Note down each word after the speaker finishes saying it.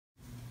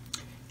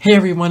Hey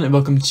everyone, and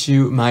welcome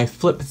to my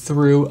flip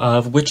through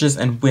of Witches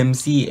and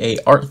Whimsy, a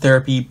art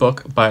therapy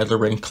book by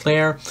Lorin.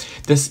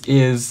 This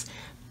is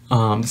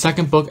the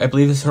second book. I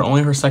believe this is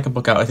only her second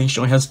book out. I think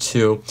she only has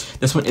two.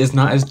 This one is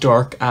not as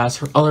dark as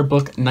her other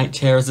book, Night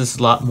Terrors. This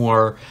is a lot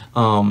more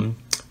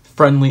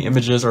friendly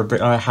images or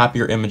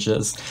happier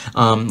images.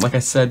 Like I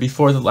said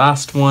before, the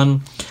last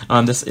one,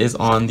 this is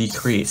on the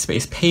Create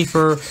Space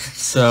paper,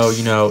 so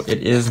you know it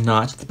is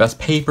not the best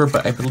paper,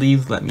 but I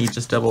believe, let me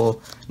just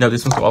double, no,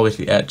 these ones go all the way to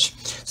the edge.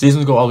 So these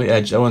ones go all the way to the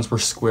edge, the ones were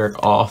squared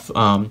off,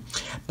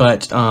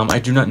 but I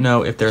do not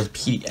know if there's a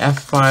PDF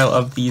file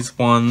of these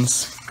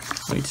ones.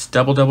 Let me just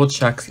double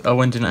check.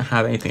 Owen didn't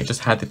have anything, it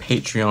just had the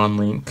Patreon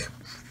link,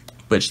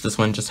 which this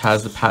one just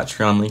has the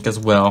Patreon link as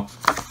well.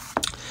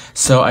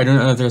 So I don't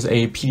know if there's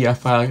a PDF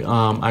file.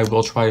 I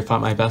will try to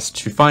find my best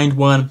to find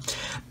one,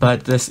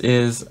 but this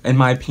is, in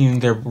my opinion,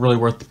 they're really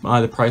worth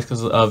the price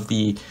because of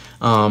the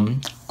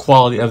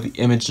quality of the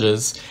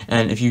images.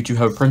 And if you do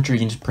have a printer, you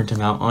can just print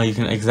them out. You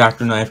can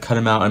X-Acto knife, cut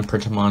them out, and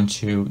print them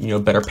onto, you know,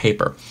 better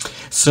paper.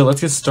 So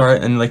let's get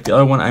started. And like the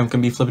other one, I'm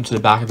going to be flipping to the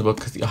back of the book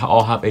because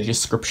I'll have a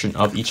description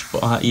of each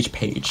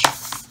page.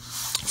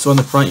 So on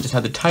the front, you just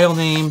have the title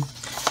name,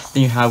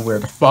 then you have where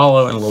to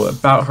follow and a little bit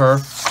about her.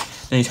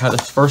 Then you have the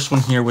first one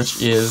here,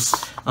 which is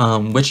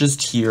Witch's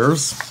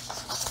Tears.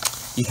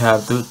 You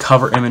have the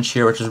cover image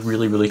here, which is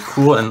really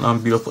cool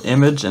and beautiful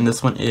image. And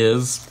this one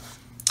is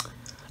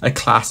a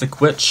classic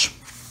witch.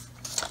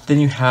 Then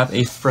you have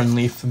a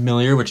friendly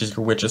familiar, which is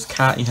your witch's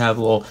cat. You have a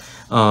little,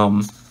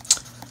 what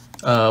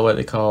are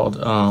they called?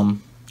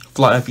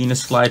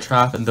 Venus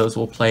flytrap, and those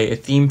will play a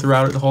theme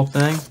throughout the whole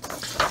thing.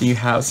 Then you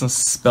have some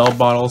spell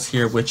bottles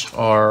here, which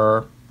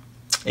are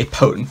a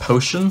potent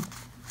potion.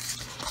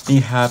 Then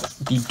you have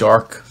the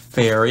Dark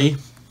Fairy.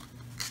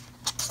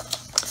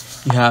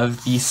 You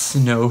have the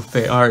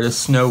the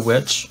Snow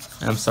Witch.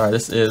 I'm sorry,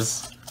 this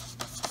is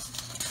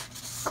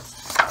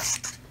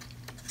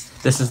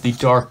the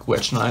Dark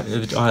Witch, not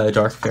the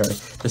Dark Fairy.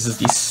 This is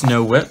the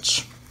Snow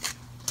Witch.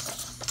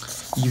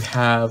 You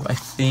have, I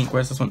think,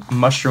 where's this one?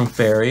 Mushroom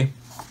Fairy.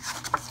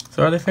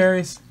 So are they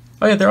fairies?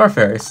 Oh yeah, there are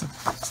fairies.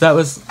 So that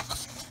was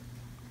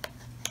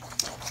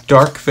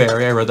Dark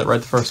Fairy, I read that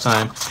right the first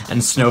time,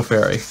 and Snow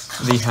Fairy.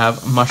 They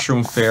have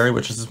Mushroom Fairy,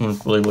 which is this one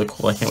really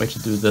cool. I can't wait to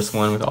do this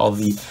one with all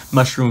the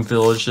mushroom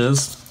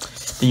villages.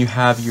 Then you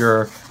have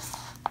your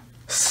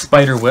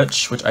Spider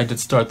Witch, which I did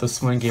start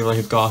this one, gave like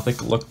a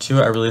gothic look to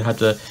it. I really had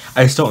to,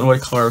 I just don't know what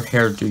color of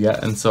hair to do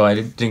yet, and so I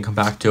didn't come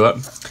back to it.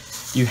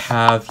 You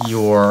have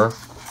your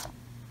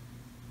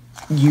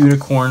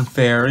Unicorn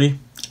Fairy.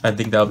 I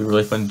think that'll be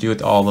really fun to do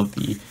with all of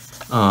the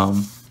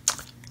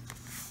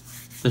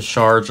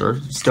shards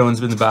or stones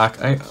in the back.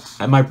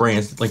 My brain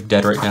is like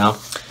dead right now.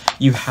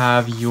 You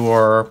have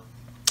your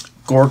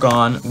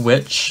Gorgon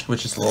Witch,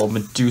 which is a little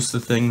Medusa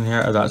thing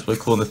there. Oh, that's really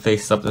cool in the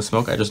face up in the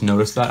smoke. I just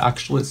noticed that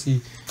actually. Let's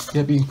see.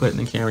 Yep, you can put it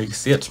in the camera, you can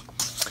see it.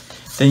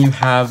 Then you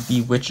have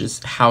the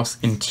Witch's House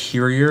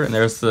Interior, and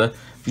there's the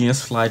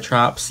Venus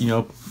flytraps, you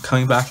know,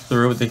 coming back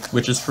through with the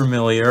Witch's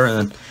Familiar,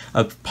 and then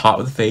a pot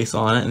with a face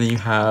on it. And then you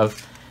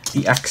have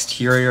the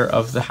exterior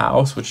of the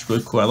house, which is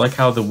really cool. I like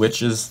how the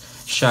witch is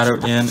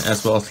shadowed in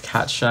as well as the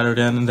cat shadowed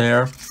in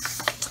there.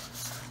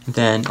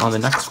 Then on the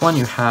next one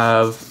you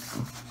have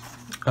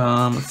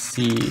let's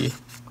see,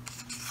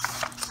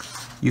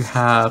 you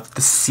have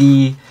the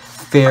Sea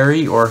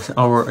Fairy or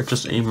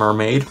just a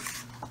mermaid.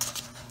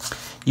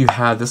 You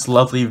have this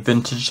lovely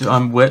vintage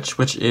witch,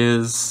 which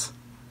is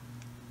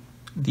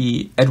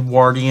the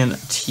Edwardian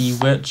Tea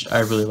Witch. I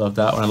really love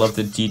that one. I love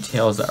the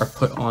details that are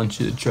put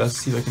onto the dress.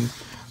 See if I can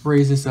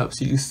raise this up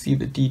so you can see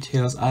the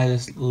details. I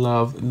just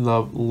love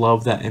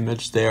that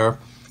image there.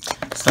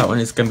 So that one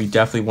is going to be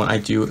definitely one I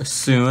do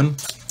soon.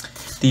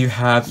 Then you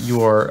have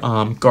your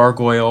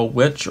Gargoyle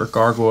Witch or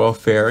Gargoyle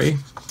Fairy.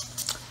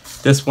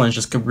 This one is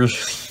just really,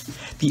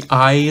 the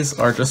eyes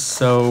are just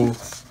so,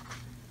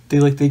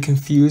 they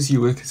confuse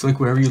you. It's like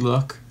wherever you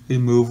look, they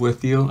move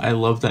with you. I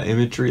love that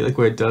imagery, like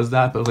where it does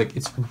that, but like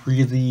it's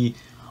really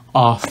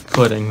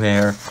off-putting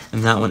there.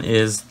 And that one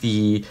is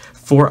the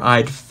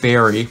Four-Eyed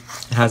Fairy.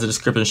 It has a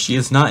description. She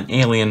is not an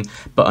alien,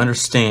 but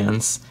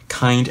understands,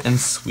 kind and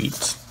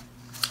sweet.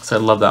 So I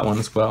love that one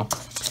as well.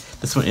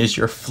 This one is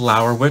your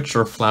Flower Witch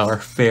or Flower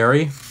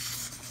Fairy.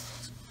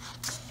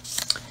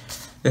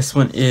 This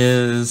one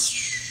is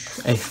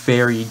a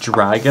Fairy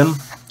Dragon.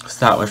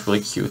 So that one's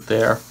really cute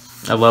there.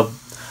 I love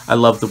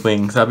the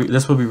wings.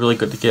 This would be really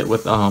good to get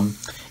with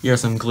either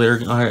some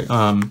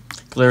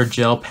glitter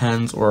gel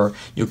pens, or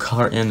you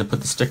color in to put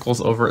the stickles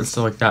over it and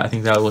stuff like that. I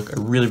think that would look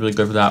really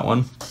good for that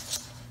one.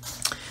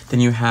 Then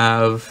you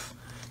have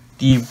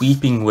the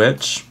Weeping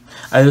Witch.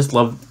 I just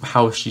love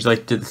how she's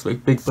like did this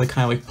like big kind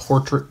of like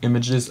portrait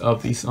images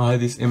of these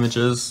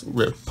images,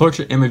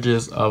 portrait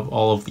images of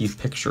all of these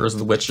pictures of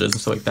the witches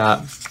and stuff like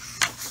that.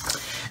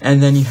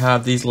 And then you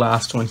have these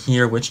last one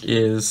here, which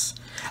is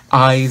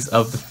Eyes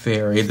of the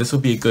Fairy. This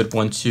would be a good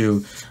one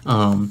to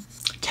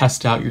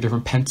test out your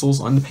different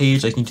pencils on the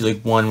page. Like you can do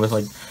like one with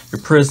like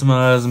your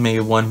Prismas,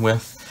 maybe one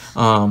with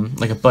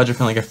like a budget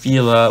friendly, like a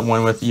Fila,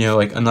 one with, you know,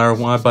 like another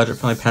one budget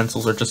friendly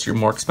pencils, or just your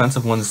more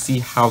expensive ones, see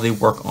how they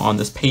work on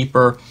this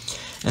paper.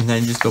 And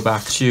then just go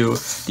back to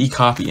the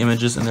copy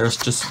images, and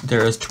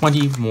there's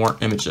 20 more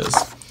images.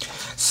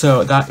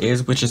 So that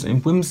is Witches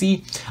and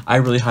Whimsy. I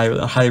really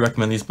highly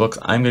recommend these books.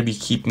 I'm going to be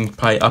keeping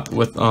probably up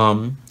with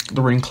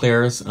Lorin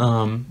Claire's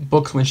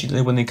books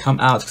when they come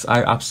out, because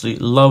I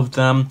absolutely love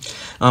them.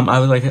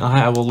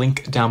 I will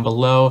link down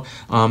below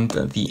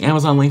the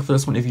Amazon link for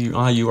this one if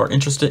you are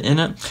interested in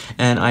it.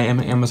 And I am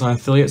an Amazon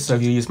affiliate, so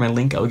if you use my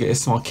link, I will get a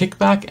small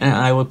kickback, and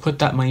I will put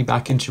that money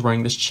back into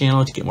running this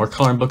channel to get more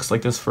coloring books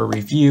like this for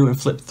review and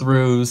flip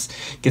throughs,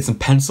 get some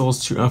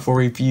pencils for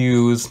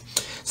reviews.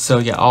 So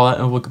yeah, all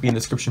that will be in the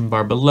description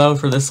bar below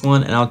for this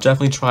one, and I'll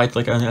definitely try,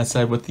 like I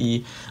said, with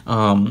the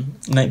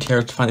Night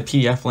Terror to find the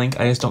PDF link.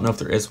 I just don't know if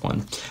there is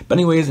one. But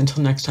anyways,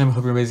 until next time, I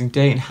hope you have an amazing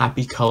day and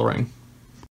happy coloring.